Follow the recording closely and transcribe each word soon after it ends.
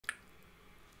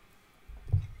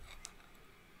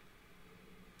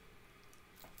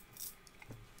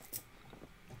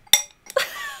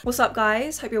What's up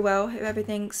guys? Hope you're well. Hope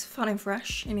everything's fun and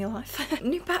fresh in your life.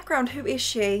 New background, who is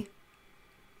she?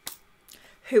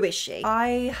 Who is she?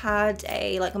 I had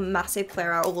a massive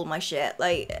clear out of all my shit.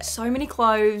 Like so many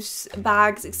clothes,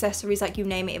 bags, accessories, like you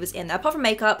name it, it was in there. Apart from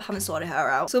makeup, haven't sorted her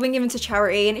out. So I've been given to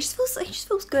charity and it just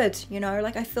feels good, you know?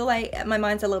 Like I feel like my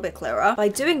mind's a little bit clearer. By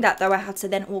doing that though, I had to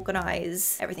then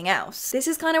organize everything else. This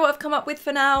is kind of what I've come up with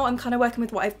for now. I'm kind of working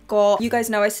with what I've got. You guys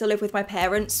know I still live with my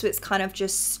parents, so it's kind of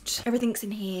just everything's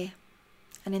in here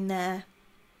and in there.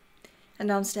 And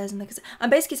downstairs, and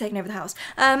I'm basically taking over the house.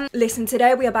 Listen,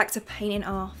 today we are back to painting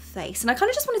our face, and I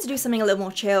kind of just wanted to do something a little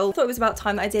more chill. I thought it was about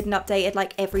time that I did an updated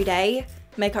like everyday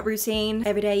makeup routine.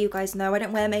 Every day, you guys know I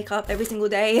don't wear makeup every single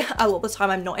day. A lot of the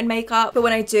time I'm not in makeup, but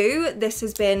when I do, this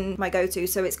has been my go-to.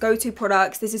 So it's go-to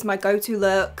products. This is my go-to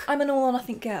look. I'm an all or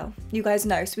nothing girl, you guys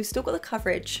know. So we've still got the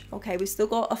coverage, okay? We've still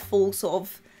got a full sort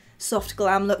of soft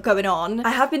glam look going on.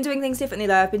 I have been doing things differently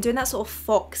though. I've been doing that sort of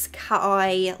fox cat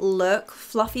eye look,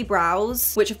 fluffy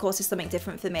brows, which of course is something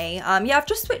different for me. Yeah, I've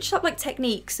just switched up like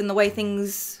techniques and the way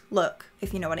things look,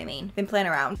 if you know what I mean. Been playing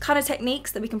around. Kind of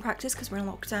techniques that we can practice because we're in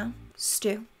lockdown.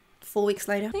 Still, 4 weeks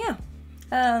later. Yeah.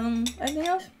 Anything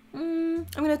else? I'm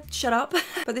gonna shut up.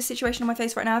 But this situation on my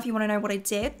face right now, if you want to know what I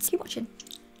did, keep watching.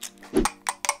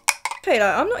 Okay,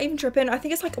 like, I'm not even tripping. I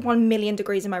think it's like 1 million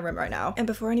degrees in my room right now. And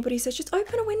before anybody says, just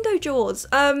open a window, George.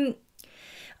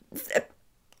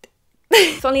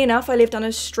 Funnily enough, I lived on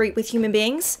a street with human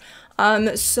beings.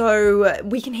 So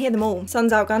we can hear them all.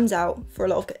 Sun's out, guns out for a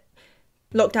lot of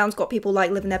lockdown's got people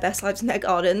like living their best lives in their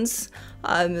gardens.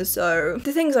 So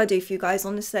the things I do for you guys,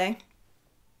 honestly.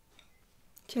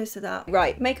 Cheers to that.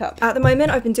 Right, makeup. At the moment,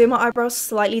 I've been doing my eyebrows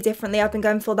slightly differently. I've been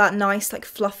going for that nice, like,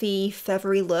 fluffy,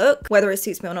 feathery look. Whether it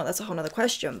suits me or not, that's a whole nother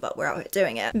question, but we're out here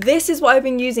doing it. This is what I've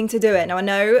been using to do it. Now, I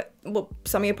know, well,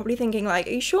 some of you are probably thinking, like, are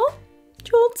you sure?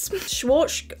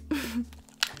 Schwarzkopf.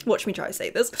 Watch me try to say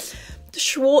this.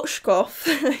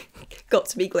 Schwarzkopf got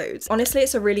to be glued. Honestly,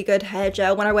 it's a really good hair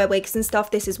gel. When I wear wigs and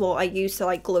stuff, this is what I use to,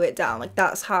 like, glue it down. Like,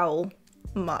 that's how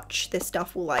much this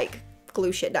stuff will, like,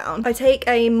 glue shit down. I take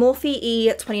a Morphe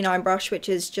E29 brush, which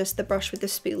is just the brush with the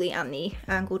spoolie and the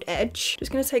angled edge.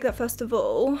 Just gonna take that first of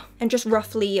all and just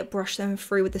roughly brush them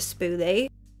through with the spoolie.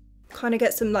 Kind of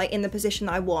get some like in the position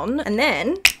that I want, and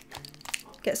then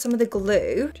get some of the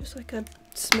glue, just like a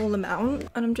small amount,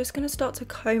 and I'm just gonna start to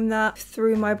comb that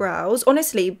through my brows.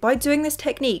 Honestly, by doing this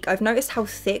technique, I've noticed how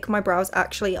thick my brows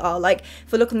actually are. Like,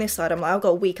 if I look on this side, I'm like, I've got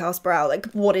a weak ass brow, like,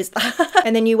 what is that?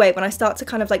 And then you wait, when I start to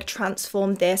kind of like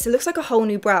transform this, it looks like a whole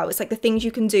new brow. It's like the things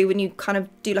you can do when you kind of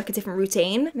do like a different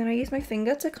routine. And then I use my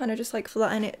finger to kind of just like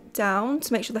flatten it down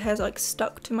to make sure the hair's like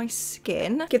stuck to my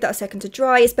skin. Give that a second to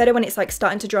dry. It's better when it's like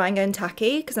starting to dry and going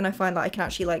tacky, because then I find that I can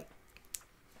actually like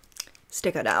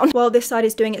stick her down. While this side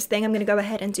is doing its thing, I'm going to go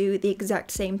ahead and do the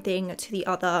exact same thing to the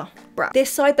other brow. This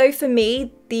side though, for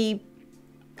me, the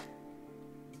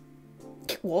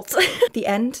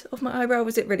end of my eyebrow,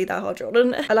 was it really that hard,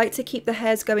 Jordan? I like to keep the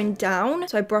hairs going down,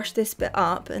 so I brush this bit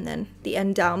up and then the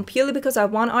end down, purely because I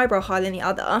have one eyebrow higher than the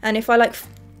other, and if I like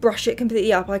brush it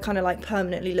completely up, I kind of like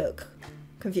permanently look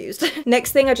confused.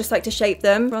 Next thing, I just like to shape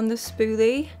them. Run the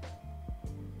spoolie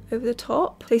over the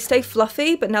top. They stay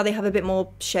fluffy, but now they have a bit more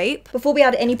shape. Before we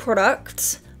add any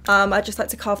product, I just like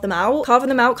to carve them out. Carving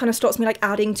them out kind of stops me like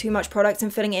adding too much product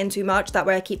and filling it in too much. That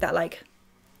way I keep that like...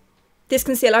 This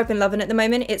concealer I've been loving at the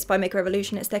moment, it's by Make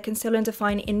Revolution. It's their Conceal and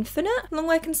Define Infinite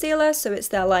Longwear Concealer, so it's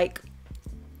their like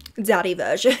daddy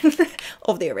version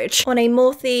of the original. On a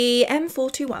Morphe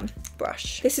M421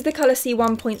 brush. This is the colour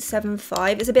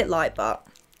C1.75. It's a bit light, but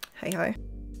hey ho.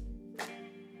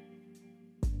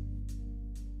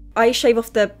 I shave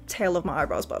off the tail of my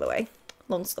eyebrows, by the way.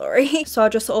 Long story. So I'll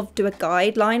just sort of do a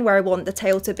guideline where I want the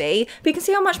tail to be. But you can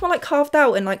see how much more like carved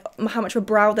out and like how much of a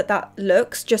brow that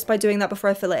looks just by doing that before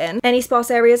I fill it in. Any sparse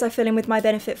areas I fill in with my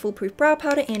Benefit Foolproof Brow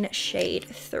Powder in shade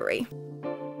 3.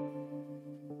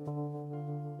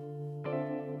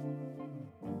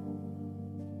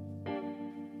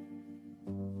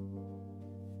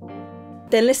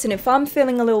 Then listen, if I'm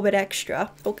feeling a little bit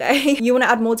extra, okay, you want to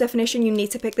add more definition, you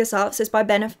need to pick this up. So it's by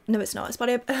no it's not, it's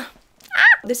by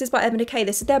this is by M&C.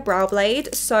 This is their brow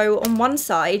blade. So on one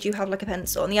side you have like a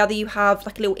pencil, on the other you have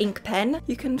like a little ink pen.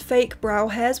 You can fake brow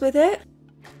hairs with it.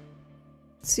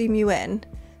 Zoom you in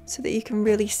so that you can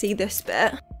really see this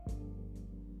bit.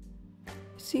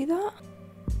 See that?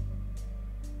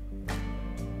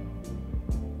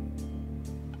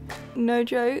 No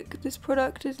joke, this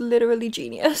product is literally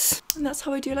genius. And that's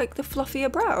how I do like the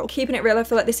fluffier brow. Keeping it real, I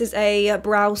feel like this is a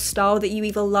brow style that you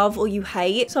either love or you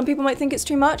hate. Some people might think it's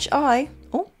too much. Oh,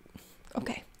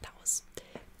 okay,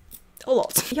 a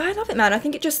lot. Yeah, I love it, man. I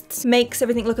think it just makes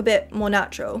everything look a bit more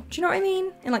natural. Do you know what I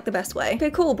mean? In like the best way.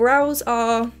 Okay, cool. Brows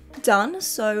are done.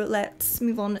 So let's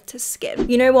move on to skin.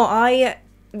 You know what?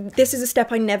 This is a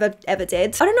step I never ever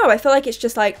did. I don't know. I feel like it's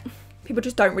just like, people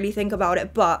just don't really think about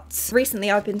it, but recently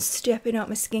I've been stepping up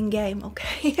my skin game,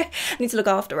 okay? I need to look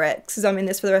after it because I'm in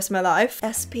this for the rest of my life.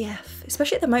 SPF,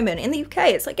 especially at the moment in the UK,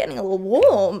 it's like getting a little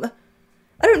warm.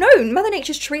 I don't know, Mother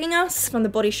Nature's treating us. From the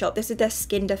Body Shop, this is their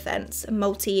Skin Defense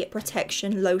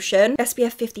Multi-Protection Lotion.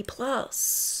 SPF 50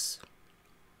 plus.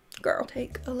 Girl,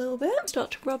 take a little bit,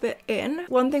 start to rub it in.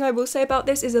 One thing I will say about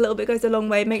this is a little bit goes a long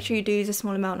way. Make sure you do use a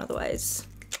small amount, otherwise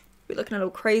you're looking a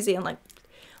little crazy and like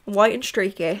white and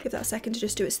streaky. Give that a second to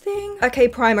just do its thing. Okay,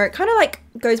 primer. It kind of like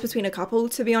goes between a couple,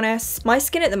 to be honest. My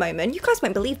skin at the moment, you guys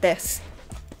won't believe this.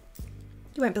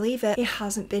 You won't believe it. It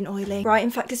hasn't been oily. Right,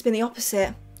 in fact, it's been the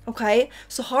opposite. Okay,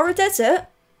 Sahara Desert,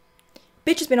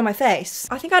 bitch has been on my face.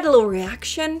 I think I had a little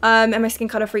reaction and my skin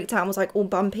kind of freaked out and was like all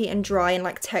bumpy and dry and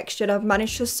like textured. I've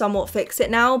managed to somewhat fix it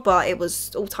now, but it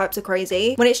was all types of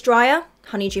crazy. When it's drier,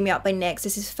 honey G me up by NYX.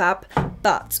 This is fab.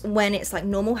 But when it's like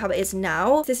normal how it is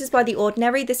now, this is by The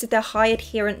Ordinary. This is their high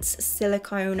adherence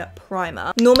silicone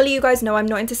primer. Normally you guys know I'm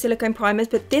not into silicone primers,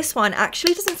 but this one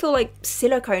actually doesn't feel like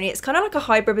silicone. It's kind of like a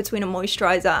hybrid between a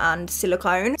moisturizer and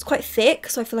silicone. It's quite thick,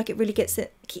 so I feel like it really gets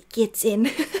in.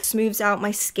 Smooths out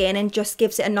my skin and just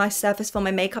gives it a nice surface for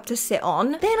my makeup to sit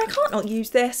on. Then I can't not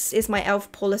use this. Is my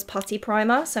e.l.f. Poreless Putty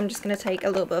Primer. So I'm just going to take a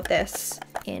little bit of this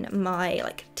in my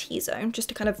like T-zone just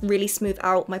to kind of really smooth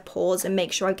out my pores and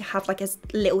make sure I have like as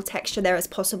little texture there as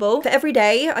possible. For every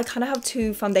day, I kind of have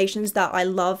two foundations that I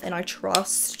love and I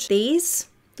trust. These,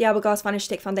 the Hourglass Vanish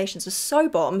Stick foundations, are so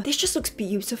bomb. This just looks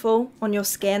beautiful on your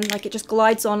skin. Like it just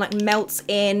glides on, like melts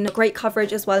in. Great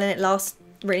coverage as well, and it lasts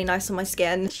really nice on my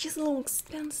skin. It's just a little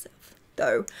expensive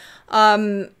though.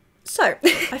 So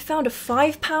I found a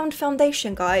 £5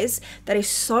 foundation, guys, that is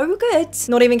so good.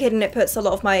 Not even kidding, it puts a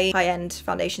lot of my high-end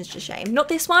foundations to shame. Not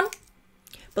this one,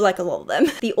 but like a lot of them.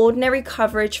 The Ordinary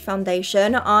Coverage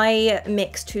Foundation. I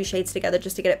mixed two shades together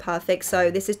just to get it perfect. So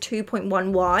this is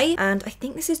 2.1Y and I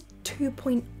think this is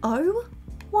 2.0Y.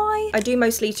 I do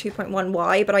mostly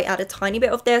 2.1Y, but I add a tiny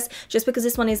bit of this just because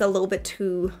this one is a little bit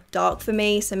too dark for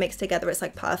me. So mixed together, it's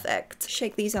like perfect.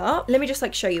 Shake these up. Let me just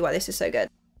like show you why this is so good.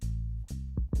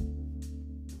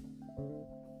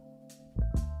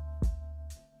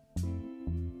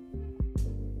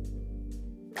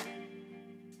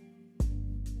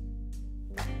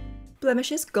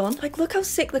 Blemishes gone. Like, look how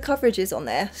sick the coverage is on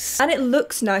this. And it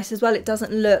looks nice as well. It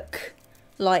doesn't look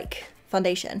like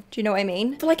foundation. Do you know what I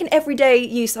mean? For like an everyday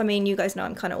use, I mean, you guys know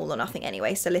I'm kind of all or nothing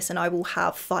anyway. So listen, I will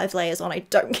have 5 layers on. I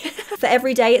don't care. For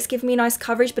every day, it's giving me nice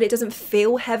coverage, but it doesn't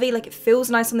feel heavy. Like, it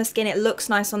feels nice on the skin. It looks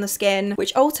nice on the skin,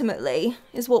 which ultimately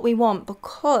is what we want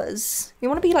because we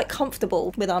want to be like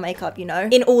comfortable with our makeup, you know,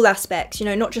 in all aspects, you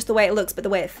know, not just the way it looks, but the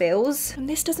way it feels. And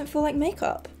this doesn't feel like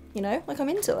makeup, you know, like I'm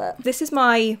into it. This is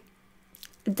my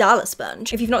Dollar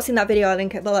sponge. If you've not seen that video, I'll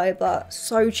link it below, but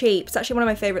so cheap. It's actually one of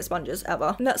my favorite sponges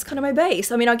ever. And that's kind of my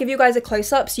base. I mean, I'll give you guys a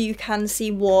close-up so you can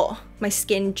see what my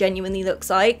skin genuinely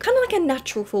looks like. Kind of like a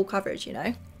natural full coverage, you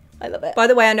know? I love it. By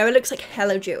the way, I know it looks like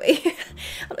hella dewy.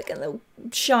 I'm like a little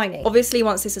shiny. Obviously,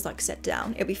 once this is like set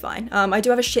down, it'll be fine. I do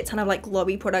have a shit ton of like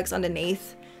glowy products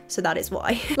underneath, so that is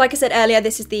why. Like I said earlier,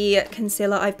 this is the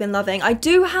concealer I've been loving. I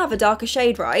do have a darker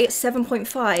shade, right?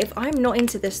 7.5. I'm not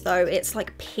into this though. It's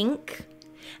like pink.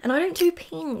 And I don't do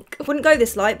pink. I wouldn't go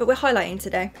this light, but we're highlighting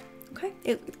today. Okay,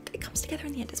 it comes together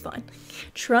in the end, it's fine.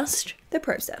 Trust the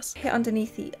process. Hit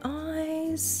underneath the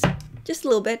eyes. Just a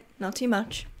little bit, not too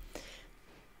much.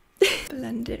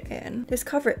 Blend it in. This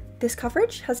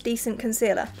coverage has decent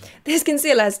concealer. This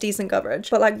concealer has decent coverage,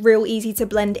 but like real easy to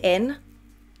blend in.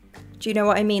 Do you know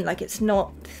what I mean? Like it's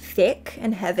not thick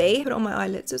and heavy. Put it on my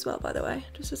eyelids as well, by the way.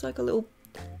 Just as like a little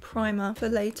primer for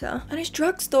later. And it's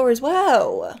drugstore as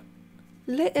well.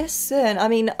 Listen, I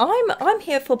mean, I'm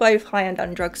here for both high-end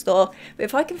and drugstore, but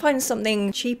if I can find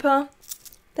something cheaper,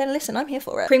 then listen, I'm here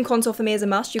for it. Cream contour for me is a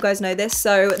must, you guys know this.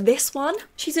 So this one,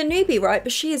 she's a newbie, right?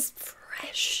 But she is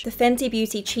fresh. The Fenty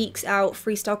Beauty Cheeks Out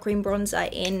Freestyle Cream Bronzer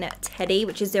in Teddy,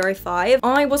 which is 05.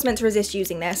 I was meant to resist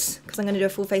using this because I'm going to do a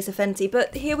full face of Fenty,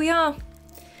 but here we are.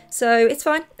 So it's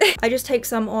fine. I just take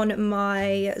some on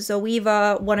my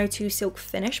Zoeva 102 Silk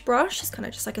Finish brush. It's kind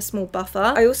of just like a small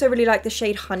buffer. I also really like the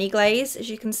shade Honey Glaze. As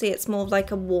you can see, it's more of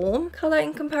like a warm color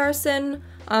in comparison.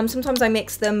 Sometimes I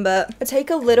mix them, but I take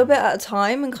a little bit at a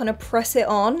time and kind of press it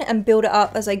on and build it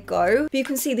up as I go. But you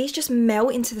can see these just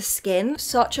melt into the skin.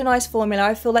 Such a nice formula.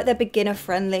 I feel like they're beginner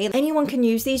friendly. Anyone can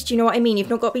use these. Do you know what I mean? You've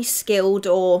not got to be skilled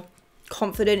or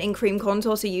confident in cream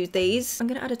contour to use these. I'm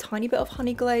going to add a tiny bit of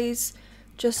Honey Glaze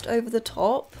just over the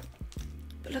top.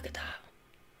 But look at that.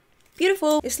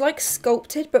 Beautiful. It's like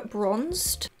sculpted but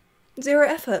bronzed. Zero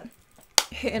effort.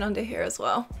 Hitting under here as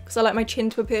well, because I like my chin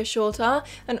to appear shorter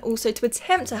and also to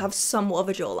attempt to have somewhat of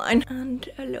a jawline, and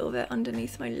a little bit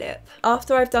underneath my lip.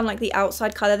 After I've done like the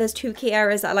outside colour, there's two key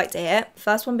areas that I like to hit.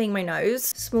 First one being my nose.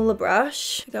 Smaller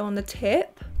brush, go on the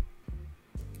tip,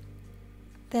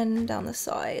 then down the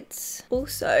sides.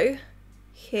 Also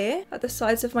here at the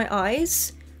sides of my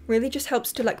eyes, really just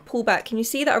helps to like pull back. Can you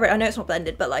see that already? I know it's not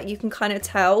blended, but like you can kind of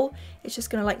tell it's just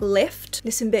gonna like lift.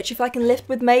 Listen bitch, if I can lift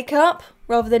with makeup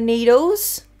rather than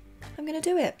needles, I'm gonna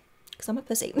do it, because I'm a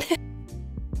pussy.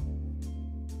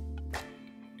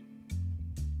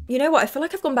 You know what, I feel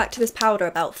like I've gone back to this powder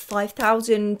about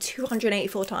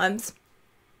 5,284 times.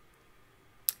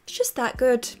 It's just that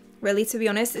good, really, to be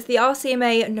honest. It's the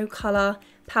RCMA No Colour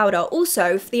powder.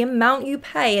 Also, for the amount you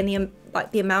pay and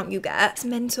the amount you get, it's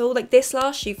mental. Like, this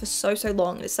lasts you for so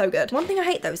long. It's so good. One thing I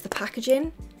hate though is the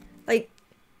packaging. Like,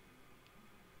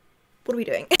 what are we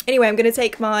doing? Anyway, I'm gonna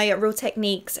take my Real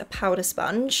Techniques powder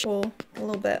sponge, pour a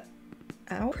little bit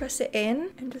out, press it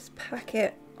in, and just pack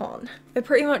it on. I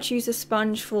pretty much use a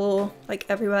sponge for like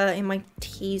everywhere in my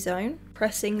T-zone.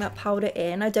 Pressing that powder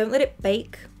in. I don't let it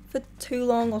bake for too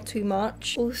long or too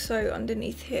much. Also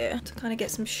underneath here to kind of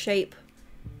get some shape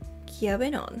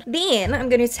going on. Then I'm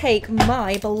going to take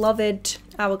my beloved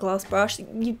Hourglass brush.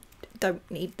 You don't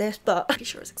need this, but I'm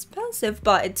sure it's expensive,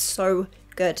 but it's so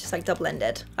good. It's like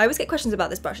double-ended. I always get questions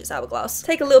about this brush. It's Hourglass.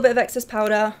 Take a little bit of excess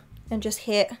powder and just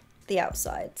hit the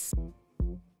outsides.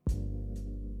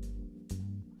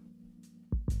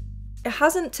 It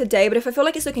hasn't today, but if I feel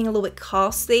like it's looking a little bit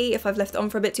castly, if I've left it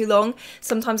on for a bit too long,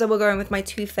 sometimes I will go in with my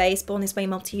Too Faced Born This Way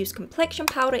multi-use complexion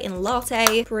powder in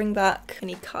Latte, bring back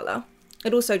any colour.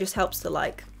 It also just helps to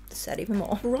like set even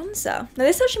more. Bronzer. Now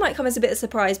this actually might come as a bit of a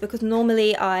surprise because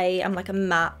normally I am like a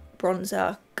matte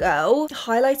bronzer girl.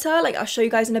 Highlighter, like I'll show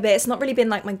you guys in a bit, it's not really been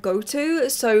like my go-to,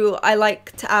 so I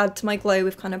like to add to my glow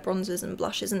with kind of bronzers and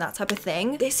blushes and that type of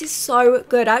thing. This is so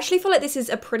good. I actually feel like this is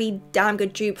a pretty damn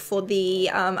good dupe for the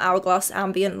Hourglass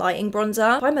Ambient Lighting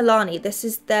Bronzer by Milani. This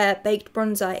is their baked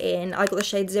bronzer in, I got the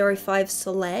shade 05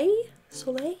 Soleil?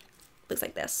 Soleil? Looks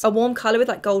like this. A warm colour with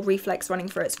like gold reflex running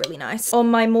through it. It's really nice.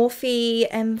 On my Morphe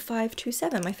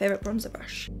M527, my favourite bronzer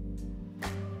brush.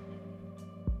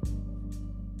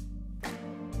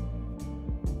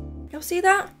 Y'all see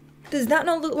that? Does that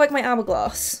not look like my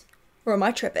Hourglass? Or am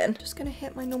I tripping? Just gonna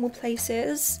hit my normal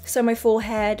places. So my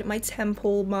forehead, my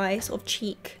temple, my sort of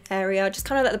cheek area, just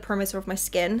kind of like the perimeter of my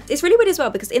skin. It's really weird as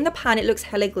well because in the pan it looks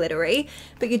hella glittery,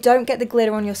 but you don't get the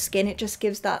glitter on your skin. It just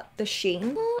gives that the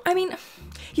sheen. I mean,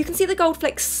 you can see the gold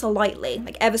flakes slightly,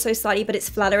 like ever so slightly, but it's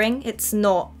flattering. It's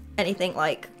not anything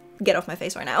like, get off my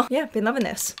face right now. Yeah, been loving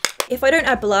this. If I don't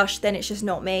add blush, then it's just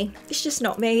not me. It's just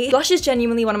not me. Blush is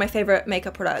genuinely one of my favorite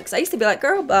makeup products. I used to be like,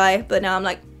 girl, bye, but now I'm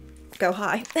like, go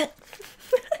high.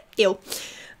 Ew.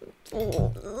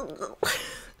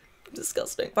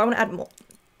 Disgusting. If I want to add more.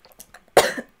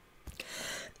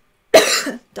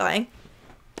 Dying.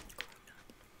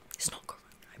 It's not corona,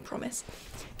 I promise.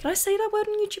 Can I say that word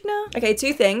on YouTube now? Okay,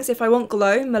 two things. If I want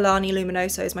glow, Milani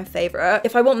Luminoso is my favourite.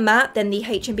 If I want matte, then the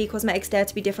H&B Cosmetics Dare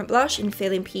to Be Different blush in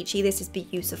Feeling Peachy. This is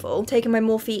beautiful. Taking my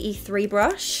Morphe E3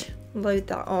 brush, load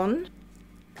that on.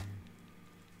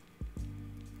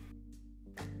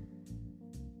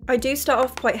 I do start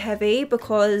off quite heavy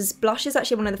because blush is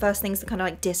actually one of the first things that kind of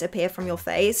like disappear from your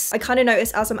face. I kind of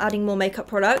notice as I'm adding more makeup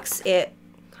products, it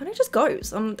kind of just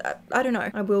goes. I don't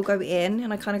know. I will go in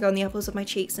and I kind of go on the apples of my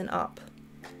cheeks and up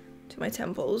to my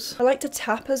temples. I like to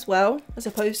tap as well as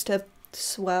opposed to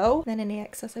swirl. Then any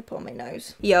excess I put on my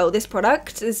nose. Yo, this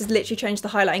product, this has literally changed the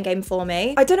highlighting game for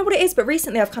me. I don't know what it is, but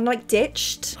recently I've kind of like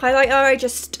ditched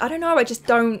highlighter. I don't know,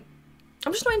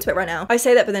 I'm just not into it right now. I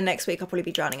say that, but then next week I'll probably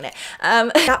be drowning in it.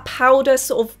 That powder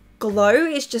sort of glow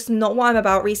is just not what I'm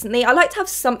about recently. I like to have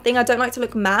something. I don't like to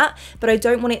look matte, but I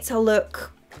don't want it to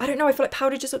look, I don't know, I feel like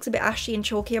powder just looks a bit ashy and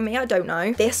chalky on me. I don't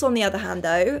know. This, on the other hand,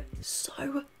 though,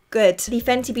 so good. The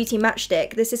Fenty Beauty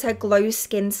Matchstick. This is her Glow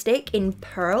Skin Stick in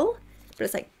Pearl, but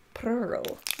it's like pearl,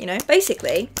 you know?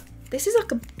 Basically, this is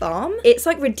like a balm. It's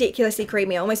like ridiculously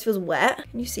creamy. It almost feels wet.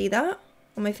 Can you see that?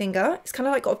 On my finger. It's kind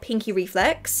of like got a pinky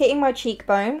reflex. Hitting my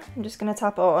cheekbone, I'm just going to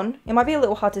tap on. It might be a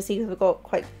little hard to see because I've got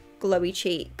quite glowy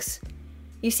cheeks.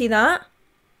 You see that?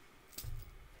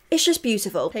 It's just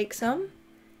beautiful. Take some,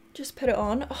 just put it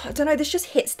on. Oh, I don't know, this just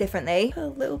hits differently. A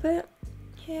little bit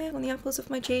here on the apples of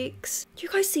my cheeks. Do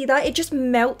you guys see that? It just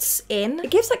melts in.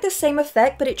 It gives like the same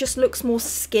effect, but it just looks more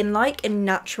skin-like and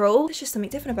natural. There's just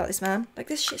something different about this, man. Like,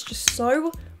 this shit's just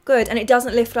so good, and it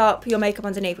doesn't lift up your makeup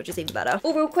underneath, which is even better.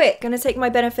 Oh, real quick, gonna take my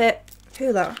Benefit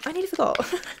Hoola. I nearly forgot.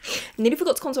 Nearly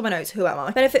forgot to contour my nose. Who am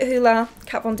I? Benefit Hoola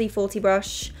Kat Von D 40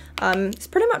 brush. It's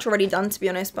pretty much already done, to be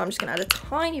honest, but I'm just gonna add a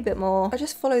tiny bit more. I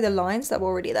just follow the lines that were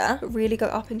already there, but really go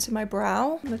up into my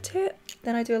brow on the tip.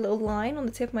 Then I do a little line on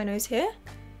the tip of my nose here.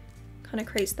 Kind of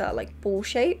creates that like ball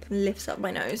shape and lifts up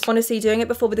my nose. Honestly, doing it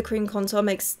before with the cream contour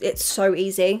makes it so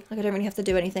easy. Like I don't really have to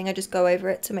do anything. I just go over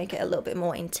it to make it a little bit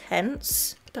more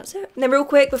intense. That's it. And then real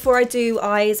quick, before I do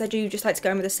eyes, I do just like to go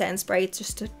in with a setting spray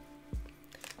just to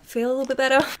feel a little bit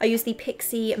better. I use the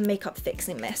Pixi Makeup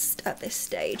Fixing Mist at this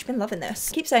stage. Been loving this.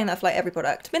 Keep saying that for like every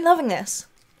product. Been loving this.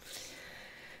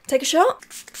 Take a shot.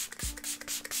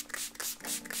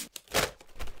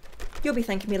 You'll be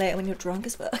thanking me later when you're drunk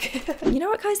as fuck. You know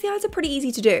what, guys? The eyes are pretty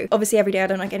easy to do. Obviously, every day I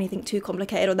don't like anything too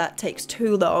complicated or that takes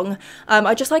too long.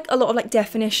 I just like a lot of like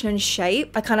definition and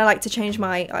shape. I kind of like to change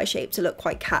my eye shape to look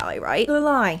quite cat eye, right? No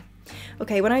lie.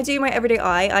 Okay, when I do my everyday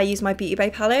eye, I use my Beauty Bay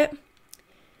palette.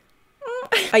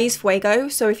 I use Fuego,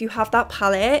 so if you have that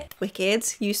palette, wicked,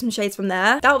 use some shades from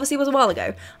there. That obviously was a while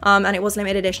ago, and it was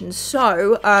limited edition,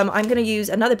 so I'm going to use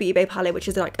another Beauty Bay palette, which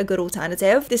is like a good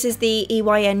alternative. This is the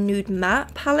EYN Nude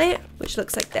Matte palette, which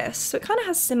looks like this. So it kind of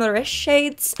has similar-ish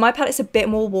shades. My palette's a bit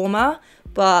more warmer,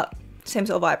 but same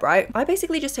sort of vibe, right? I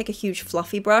basically just take a huge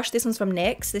fluffy brush. This one's from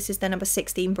NYX. This is the number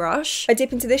 16 brush. I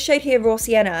dip into this shade here, Raw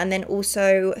Sienna, and then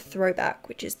also Throwback,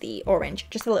 which is the orange.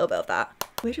 Just a little bit of that.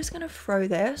 We're just going to throw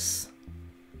this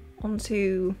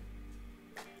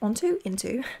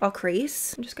into our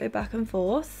crease and just go back and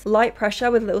forth. Light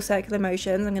pressure with little circular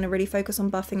motions. I'm going to really focus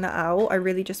on buffing that out. I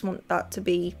really just want that to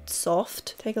be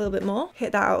soft. Take a little bit more.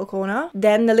 Hit that outer corner.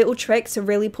 Then the little trick to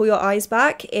really pull your eyes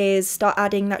back is start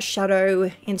adding that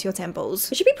shadow into your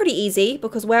temples. It should be pretty easy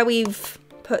because where we've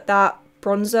put that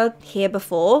bronzer here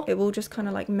before, it will just kind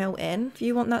of like melt in. If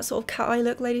you want that sort of cat eye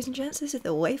look, ladies and gents, this is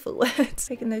the way forward.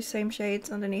 Taking those same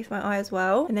shades underneath my eye as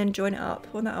well, and then join it up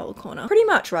on that outer corner. Pretty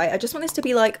much, right? I just want this to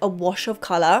be like a wash of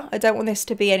color. I don't want this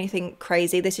to be anything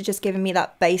crazy. This is just giving me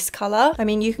that base color. I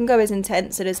mean, you can go as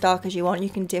intense and as dark as you want. You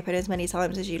can dip it as many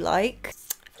times as you like. I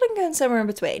feel like I'm going somewhere in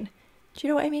between. Do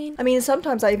you know what I mean? I mean,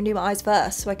 sometimes I even do my eyes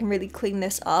first so I can really clean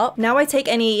this up. Now I take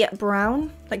any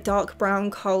brown, like dark brown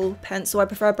kohl pencil. I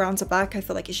prefer brown to black. I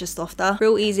feel like it's just softer.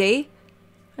 Real easy.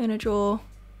 I'm gonna draw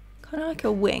kind of like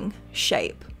a wing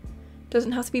shape.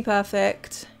 Doesn't have to be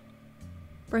perfect.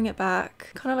 Bring it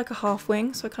back. Kind of like a half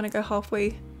wing. So I kind of go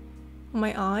halfway on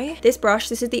my eye. This brush,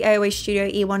 this is the AOA Studio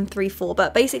E134,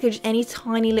 but basically just any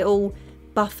tiny little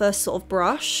buffer sort of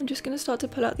brush. I'm just gonna start to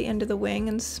pull out the end of the wing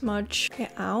and smudge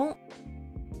it out.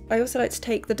 I also like to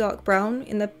take the dark brown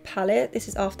in the palette. This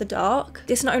is After Dark.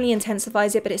 This not only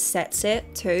intensifies it, but it sets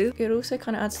it too. It also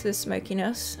kind of adds to the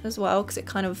smokiness as well because it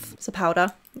kind of, it's a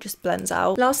powder. It just blends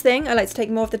out. Last thing, I like to take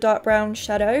more of the dark brown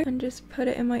shadow and just put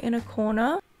it in my inner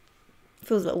corner.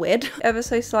 Feels a little weird. Ever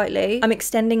so slightly. I'm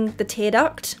extending the tear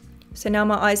duct. So now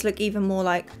my eyes look even more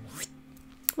like,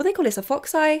 what do they call this, a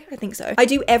fox eye? I think so. I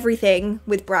do everything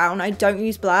with brown. I don't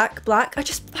use black. Black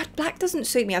doesn't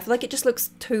suit me. I feel like it just looks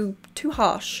too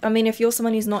harsh. I mean, if you're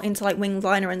someone who's not into like winged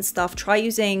liner and stuff, try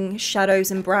using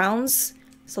shadows and browns.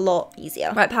 It's a lot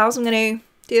easier. Right, pals, I'm gonna do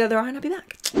the other eye and I'll be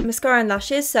back. Mascara and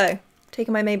lashes, so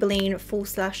taking my Maybelline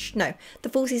the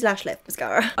Falsies Lash Lift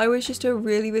Mascara. I always just do a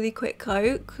really quick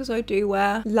coat because I do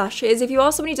wear lashes. If you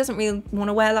are somebody who doesn't really want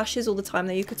to wear lashes all the time,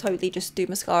 then you could totally just do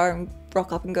mascara and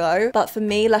rock up and go. But for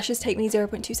me, lashes take me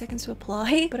 0.2 seconds to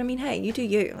apply. But I mean, hey, you do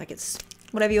you. Like, it's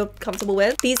whatever you're comfortable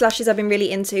with. These lashes I've been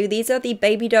really into. These are the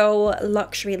Babydoll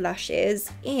Luxury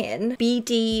Lashes in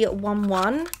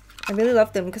BD11. I really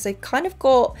love them because they've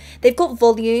got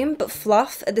volume but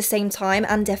fluff at the same time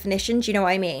and definition. Do you know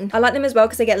what I mean? I like them as well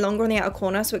because they get longer on the outer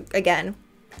corner. So again,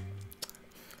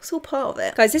 it's all part of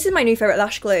it. Guys, this is my new favorite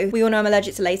lash glue. We all know I'm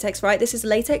allergic to latex, right? This is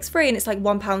latex free and it's like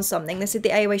 £1 something. This is the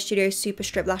AOA Studio Super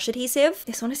Strip Lash Adhesive.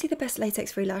 It's honestly the best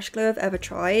latex free lash glue I've ever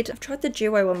tried. I've tried the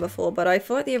duo one before, but I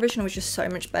feel like the original was just so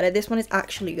much better. This one is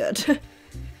actually good.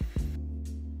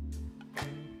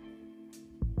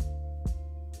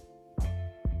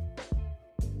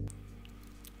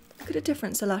 Look at the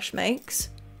difference a lash makes.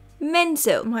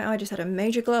 Mental. My eye just had a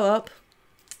major glow up.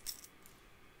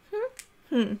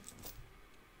 Do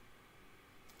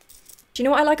you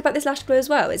know what I like about this lash glue as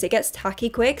well? Is it gets tacky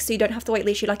quick, so you don't have to wait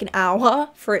literally like an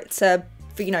hour for you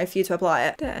to apply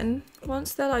it. Then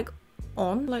once they're like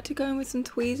on, I like to go in with some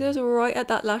tweezers right at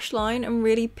that lash line and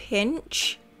really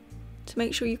pinch to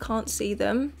make sure you can't see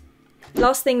them.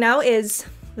 Last thing now is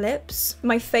lips.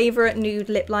 My favorite nude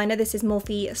lip liner. This is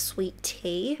Morphe Sweet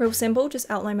Tea. Real simple,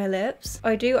 just outline my lips.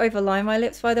 I do overline my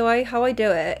lips, by the way. How I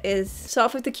do it is start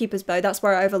off with the Cupid's bow. That's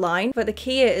where I overline. But the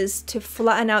key is to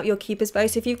flatten out your Cupid's bow.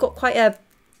 So if you've got quite a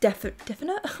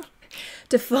definite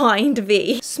defined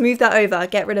V. Smooth that over,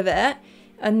 get rid of it.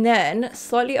 And then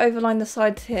slightly overline the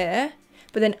sides here.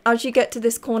 But then as you get to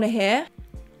this corner here,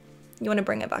 you want to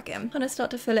bring it back in. Kind of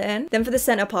start to fill it in. Then for the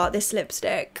center part, this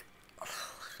lipstick.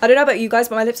 I don't know about you guys,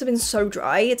 but my lips have been so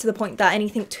dry to the point that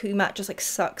anything too matte just like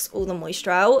sucks all the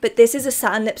moisture out. But this is a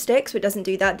satin lipstick, so it doesn't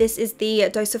do that. This is the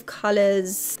Dose of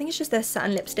Colors. I think it's just their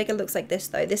satin lipstick. It looks like this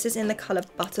though. This is in the color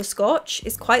Butterscotch.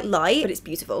 It's quite light, but it's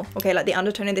beautiful. Okay, like the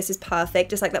undertone of this is perfect.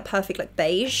 Just like that perfect like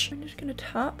beige. I'm just gonna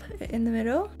tap it in the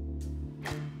middle.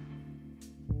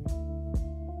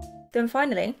 Then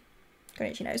finally, go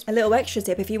into your nose. A little extra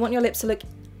tip, if you want your lips to look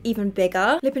even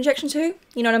bigger, lip injection too,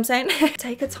 you know what I'm saying?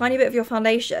 Take a tiny bit of your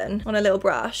foundation on a little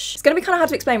brush. It's gonna be kind of hard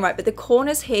to explain, right? But the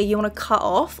corners here you want to cut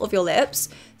off of your lips.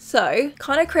 So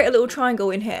kind of create a little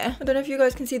triangle in here. I don't know if you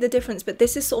guys can see the difference, but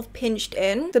this is sort of pinched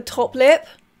in. The top lip,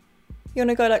 you want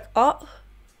to go like up.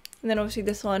 And then obviously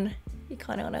this one, you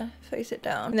kind of want to face it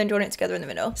down and then join it together in the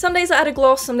middle. Some days I add a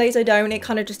gloss, some days I don't. It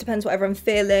kind of just depends whatever I'm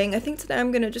feeling. I think today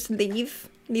I'm going to just leave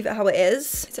it how it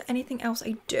is. Is there anything else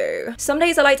I do? Some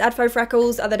days I like to add faux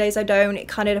freckles, other days I don't. It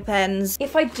kind of depends.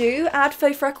 If I do add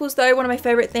faux freckles though, one of my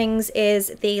favorite things is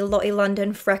the Lottie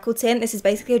London Freckle Tint. This is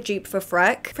basically a dupe for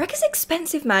Freck. Freck is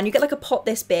expensive, man. You get like a pot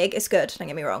this big. It's good, don't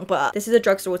get me wrong, but this is a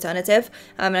drugstore alternative.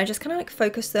 And I just kind of like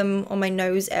focus them on my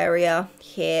nose area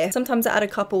here. Sometimes I add a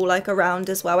couple like around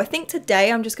as well. I think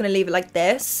today I'm just going to leave it like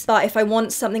this. But if I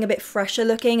want something a bit fresher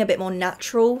looking, a bit more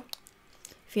natural,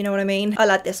 if you know what I mean,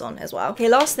 I'll add this on as well. Okay,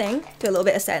 last thing, do a little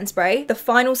bit of setting spray. The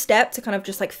final step to kind of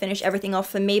just like finish everything off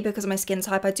for me, because of my skin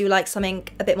type, I do like something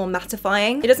a bit more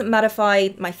mattifying. It doesn't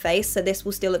mattify my face, so this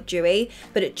will still look dewy,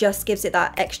 but it just gives it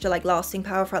that extra like lasting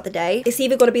power throughout the day. It's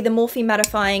either got to be the Morphe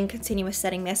Mattifying Continuous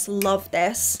Setting Mist. Love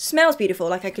this. Smells beautiful,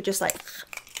 like I could just like...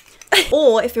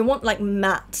 Or if you want like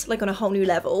matte, like on a whole new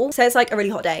level, so it's like a really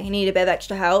hot day, you need a bit of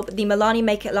extra help, the Milani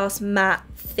Make It Last Matte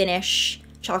Finish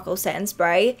Charcoal Setting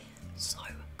Spray. So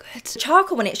good.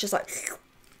 Charcoal when it's just like,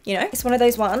 you know, it's one of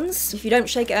those ones, if you don't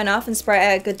shake it enough and spray it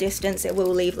at a good distance, it will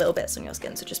leave little bits on your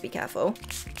skin, so just be careful.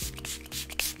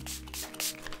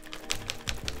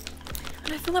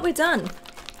 And I feel like we're done.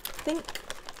 I think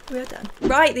we're done.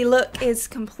 Right, the look is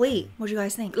complete. What do you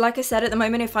guys think? Like I said, at the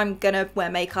moment, if I'm gonna wear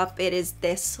makeup, it is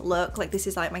this look. Like, this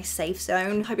is like my safe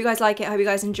zone. Hope you guys like it. Hope you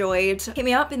guys enjoyed. Hit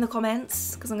me up in the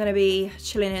comments, because I'm gonna be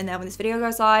chilling in there when this video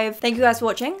goes live. Thank you guys for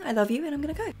watching. I love you, and I'm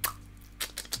gonna go.